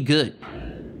should be good.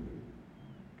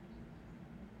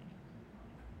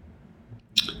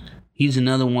 He's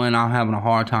another one I'm having a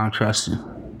hard time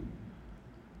trusting.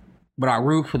 But I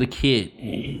root for the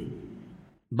kid.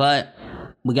 But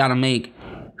we got to make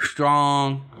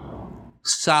strong,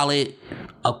 solid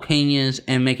opinions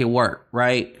and make it work,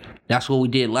 right? That's what we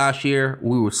did last year.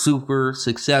 We were super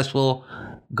successful.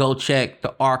 Go check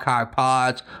the archive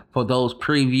pods for those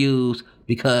previews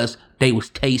because they was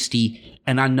tasty.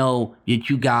 And I know that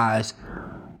you guys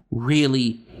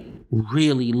really,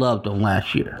 really loved them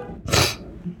last year.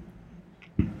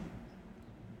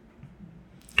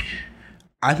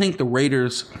 I think the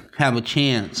Raiders have a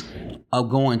chance of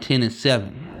going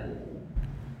 10-7.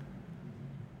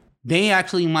 They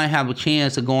actually might have a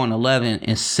chance of going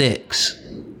 11-6.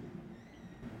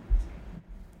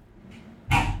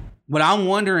 But I'm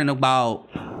wondering about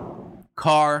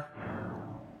Carr.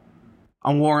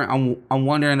 I'm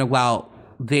wondering about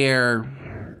their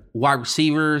wide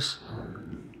receivers.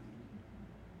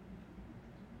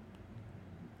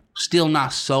 Still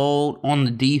not sold on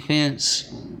the defense.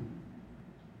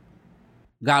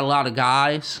 Got a lot of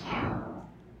guys,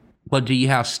 but do you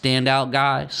have standout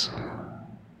guys?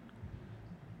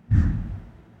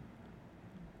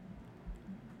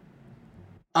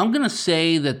 I'm going to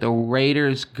say that the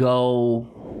Raiders go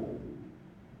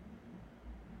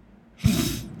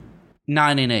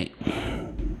 9-8.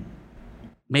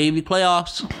 Maybe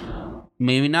playoffs,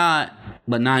 maybe not,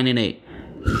 but 9-8.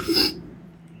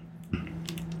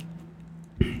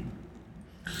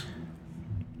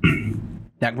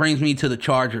 That brings me to the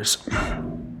Chargers.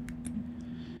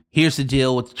 Here's the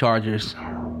deal with the Chargers.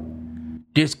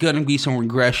 There's going to be some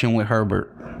regression with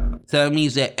Herbert. So that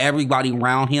means that everybody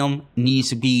around him needs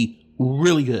to be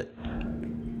really good.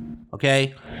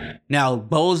 Okay? Now,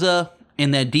 Bosa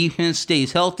and that defense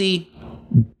stays healthy.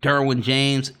 Derwin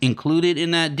James included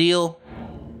in that deal.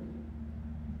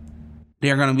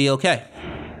 They're going to be okay.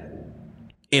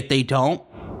 If they don't,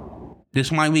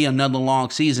 this might be another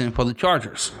long season for the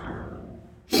Chargers.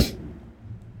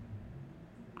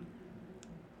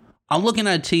 I'm looking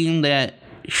at a team that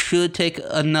should take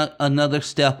another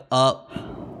step up,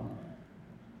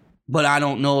 but I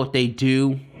don't know if they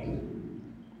do.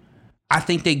 I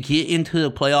think they get into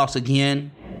the playoffs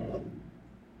again.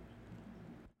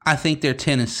 I think they're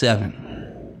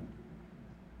 10-7.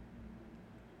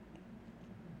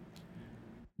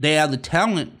 They have the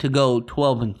talent to go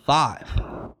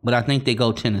 12-5, but I think they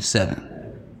go 10-7.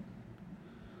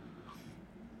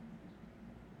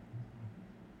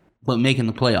 But making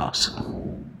the playoffs.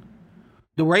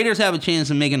 The Raiders have a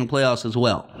chance of making the playoffs as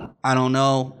well. I don't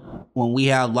know when we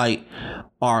have like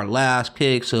our last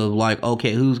picks of like,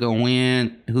 okay, who's going to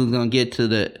win, who's going to get to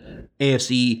the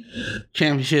AFC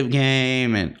championship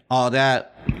game and all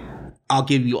that. I'll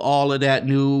give you all of that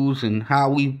news and how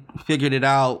we figured it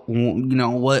out. You know,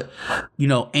 what,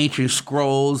 ancient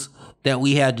scrolls that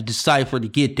we had to decipher to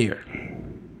get there.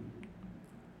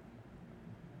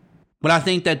 But I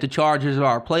think that the Chargers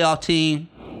are a playoff team.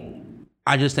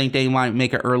 I just think they might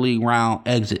make an early round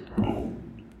exit.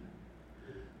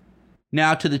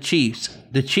 Now to the Chiefs.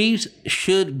 The Chiefs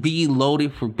should be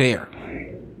loaded for bear.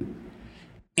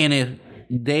 And if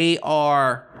they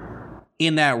are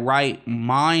in that right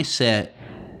mindset,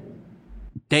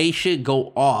 they should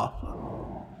go off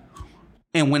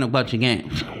and win a bunch of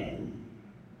games.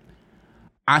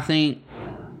 I think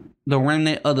the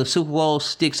remnant of the Super Bowl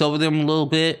sticks over them a little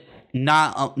bit.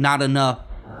 Not enough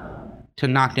to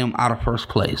knock them out of first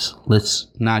place. Let's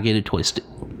not get it twisted.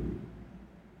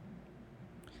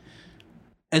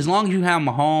 As long as you have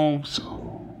Mahomes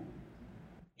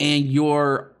and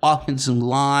your offensive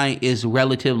line is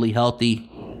relatively healthy,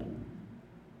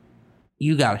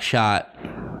 you got a shot.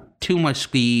 Too much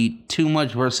speed, too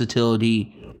much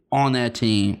versatility on that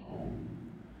team.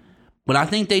 But I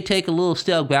think they take a little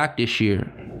step back this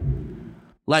year.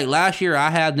 Like last year, I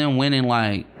had them winning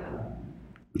like,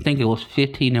 I think it was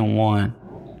 15-1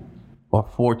 or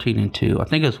 14-2. I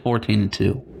think it was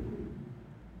 14-2.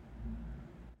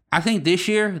 I think this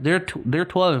year they're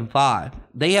 12-5.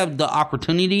 They have the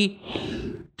opportunity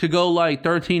to go like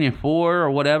 13-4 or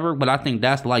whatever, but I think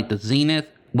that's like the zenith.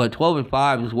 But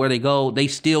 12-5 is where they go. They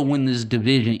still win this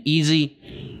division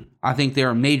easy. I think they're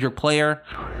a major player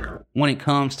when it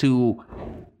comes to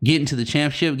getting to the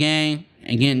championship game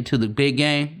and getting to the big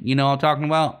game. You know what I'm talking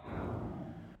about?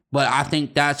 But I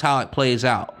think that's how it plays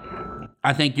out.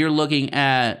 I think you're looking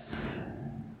at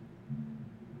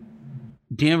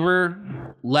Denver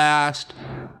last,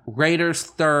 Raiders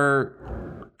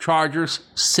third, Chargers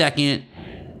second,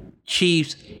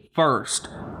 Chiefs first.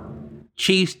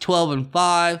 Chiefs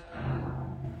 12-5.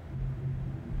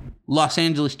 Los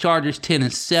Angeles Chargers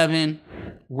 10-7.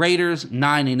 Raiders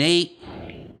 9-8.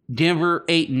 Denver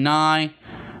 8-9.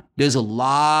 There's a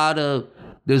lot of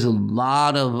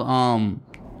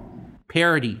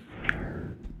parity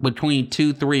between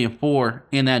 2, 3, and 4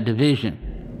 in that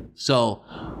division. So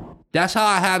that's how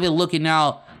I have it looking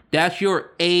out. That's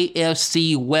your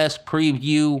AFC West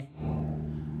preview.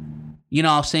 You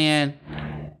know what I'm saying?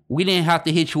 We didn't have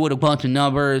to hit you with a bunch of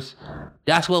numbers.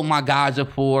 That's what my guys are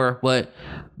for. But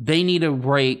they need a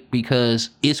break because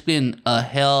it's been a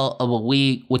hell of a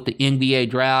week with the NBA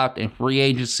draft and free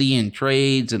agency and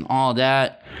trades and all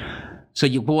that. So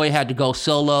your boy had to go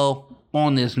solo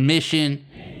on this mission.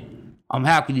 I'm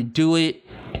happy to do it.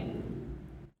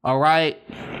 All right.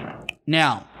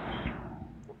 Now,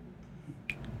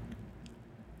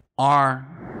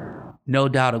 no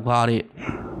doubt about it,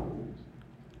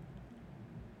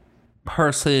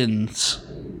 persons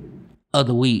of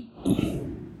the week.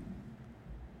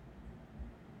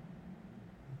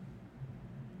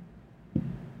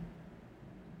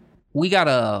 We got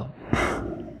a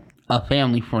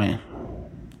family friend.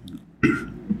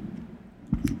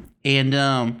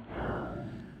 And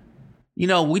you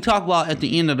know, we talk about at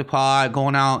the end of the pod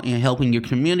going out and helping your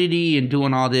community and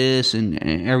doing all this and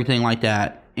everything like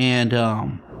that.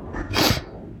 And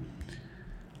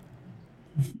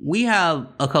we have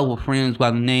a couple of friends by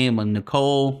the name of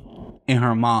Nicole and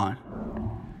her mom.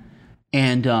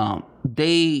 And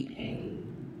they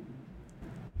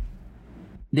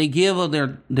give of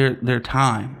their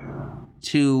time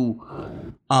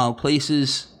to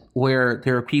places where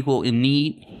there are people in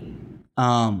need.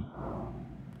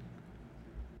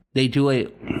 They do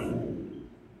it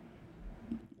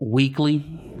weekly.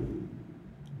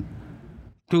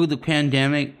 Through the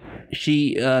pandemic,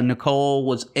 Nicole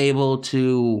was able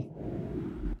to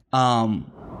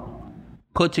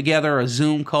put together a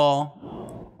Zoom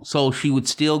call so she would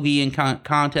still be in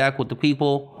contact with the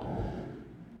people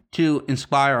to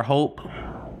inspire hope,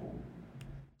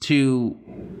 to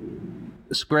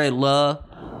spread love.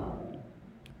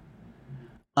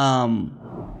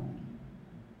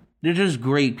 They're just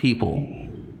great people,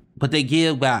 but they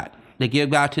give back. They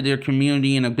give back to their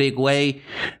community in a big way.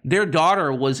 Their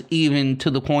daughter was even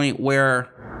to the point where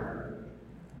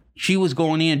she was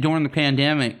going in during the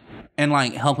pandemic and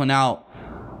like helping out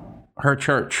her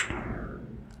church.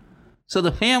 So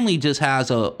the family just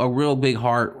has a real big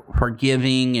heart for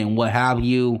giving and what have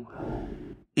you.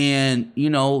 And, you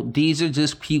know, these are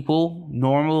just people,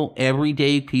 normal,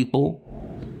 everyday people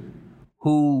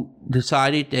who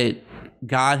decided that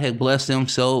God had blessed them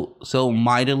so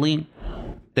mightily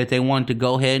that they wanted to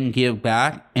go ahead and give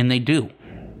back, and they do.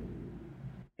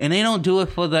 And they don't do it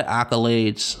for the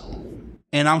accolades.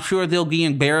 And I'm sure they'll be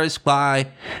embarrassed by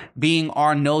being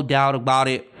our no doubt about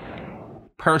it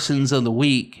persons of the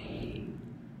week,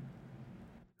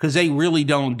 because they really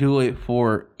don't do it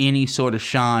for any sort of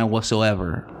shine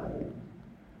whatsoever.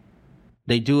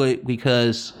 They do it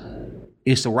because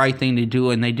it's the right thing to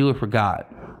do, and they do it for God.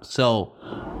 So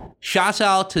shouts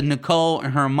out to Nicole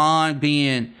and her mom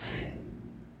being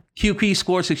QP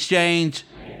Sports Exchange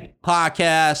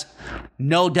podcast,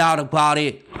 no doubt about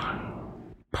it,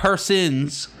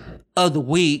 persons of the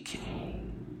week.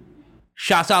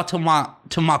 Shouts out to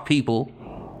my people,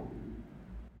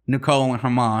 Nicole and her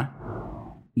mom.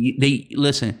 They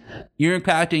listen. You're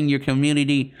impacting your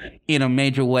community in a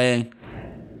major way.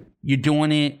 You're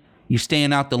doing it. You're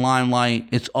staying out the limelight.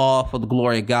 It's all for the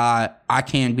glory of God. I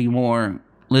can't be more.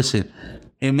 Listen,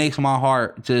 it makes my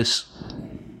heart just,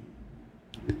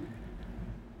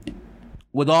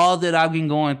 with all that I've been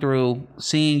going through,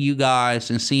 seeing you guys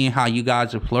and seeing how you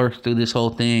guys have flourished through this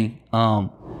whole thing,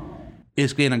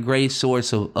 it's been a great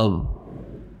source of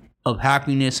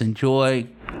happiness and joy,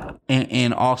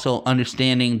 and also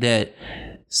understanding that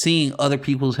seeing other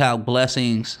people's have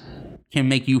blessings can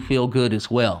make you feel good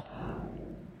as well.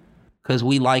 Because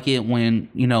we like it when,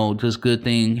 you know, just good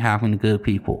things happen to good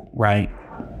people, right?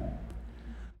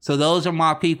 So those are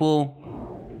my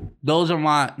people. Those are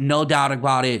my no doubt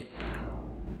about it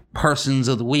persons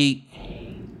of the week.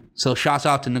 So shouts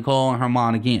out to Nicole and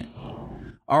Herman again.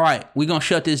 All right, we're going to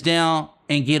shut this down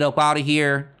and get up out of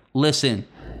here. Listen,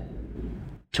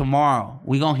 tomorrow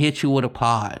we're going to hit you with a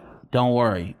pod. Don't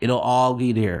worry. It'll all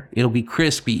be there. It'll be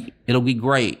crispy. It'll be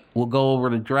great. We'll go over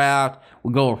the draft.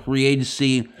 We'll go over free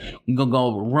agency. We're going to go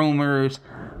over rumors.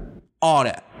 All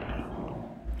that.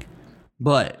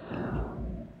 But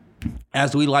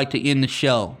as we like to end the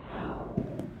show,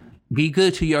 be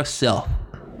good to yourself.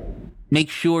 Make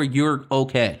sure you're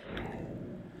okay.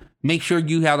 Make sure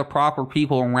you have the proper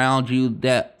people around you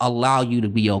that allow you to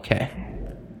be okay.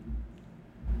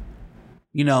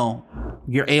 You know,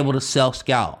 you're able to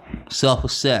self-scout,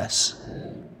 self-assess,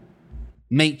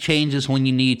 make changes when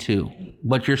you need to,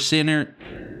 but you're centered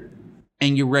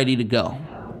and you're ready to go.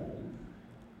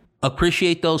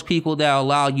 Appreciate those people that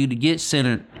allow you to get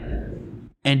centered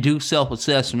and do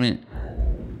self-assessment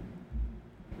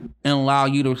and allow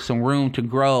you to some room to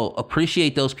grow.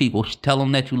 Appreciate those people. Tell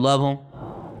them that you love them.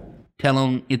 Tell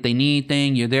them if they need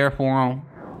anything, you're there for them.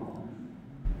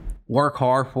 Work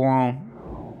hard for them.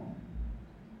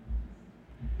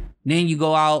 Then you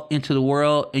go out into the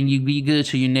world and you be good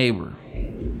to your neighbor.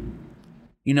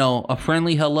 You know, a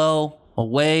friendly hello, a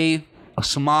wave, a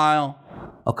smile,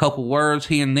 a couple words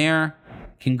here and there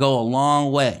can go a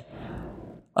long way.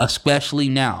 Especially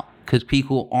now, because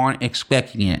people aren't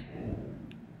expecting it.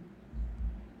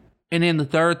 And then the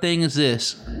third thing is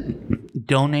this.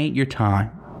 Donate your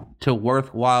time to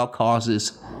worthwhile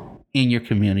causes in your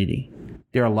community.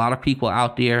 There are a lot of people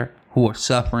out there who are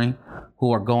suffering,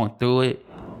 who are going through it.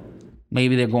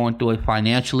 Maybe they're going through it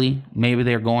financially. Maybe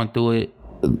they're going through it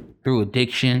through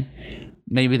addiction.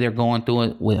 Maybe they're going through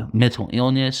it with mental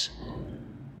illness.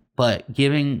 But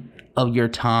giving of your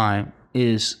time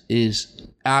is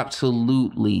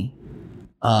absolutely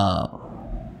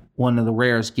one of the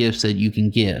rarest gifts that you can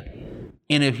give.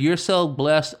 And if you're so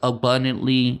blessed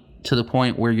abundantly to the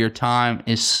point where your time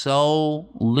is so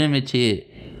limited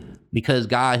because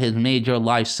God has made your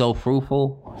life so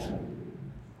fruitful,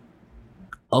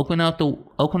 open up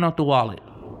the wallet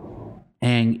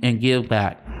and give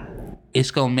back.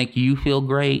 It's going to make you feel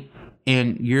great,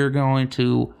 and you're going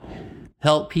to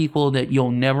help people that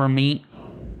you'll never meet,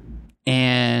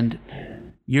 and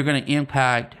you're going to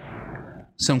impact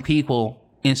some people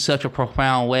in such a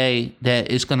profound way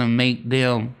that it's going to make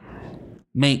them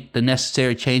make the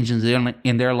necessary changes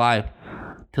in their life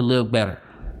to live better.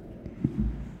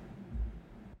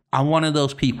 I'm one of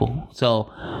those people.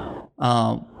 So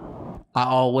I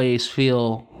always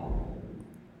feel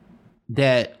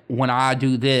that when I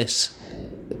do this,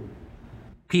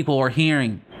 people are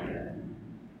hearing,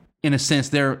 in a sense,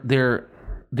 their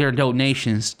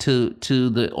donations to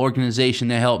the organization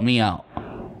that helped me out.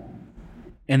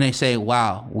 And they say,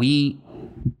 wow, we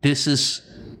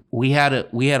had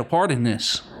a part in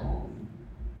this.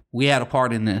 We had a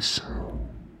part in this.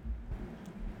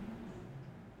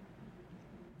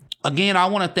 Again, I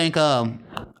want to thank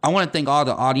all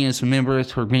the audience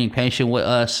members for being patient with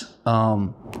us.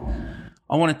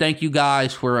 I want to thank you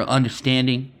guys for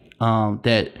understanding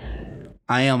that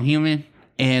I am human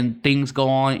and things go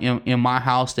on in my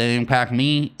house that impact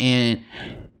me, and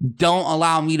don't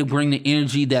allow me to bring the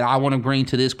energy that I want to bring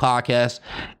to this podcast.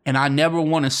 And I never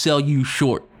want to sell you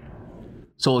short.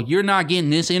 So if you're not getting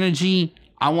this energy,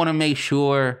 I want to make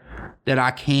sure that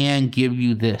I can give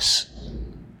you this.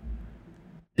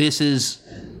 This is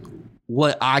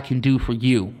what I can do for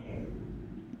you.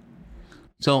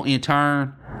 So in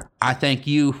turn, I thank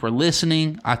you for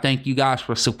listening. I thank you guys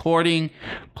for supporting.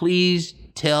 Please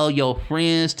tell your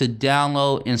friends to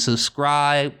download and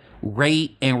subscribe,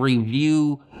 rate and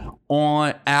review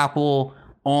on Apple,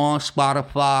 on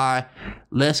Spotify.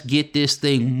 Let's get this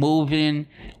thing moving.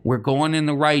 We're going in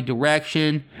the right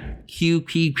direction.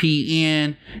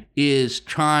 QPPN is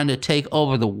trying to take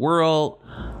over the world.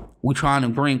 We're trying to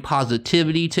bring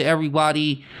positivity to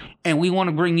everybody, and we want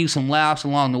to bring you some laughs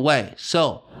along the way.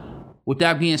 So, with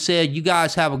that being said, you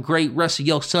guys have a great rest of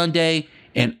your Sunday,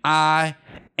 and I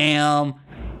am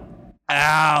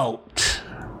out.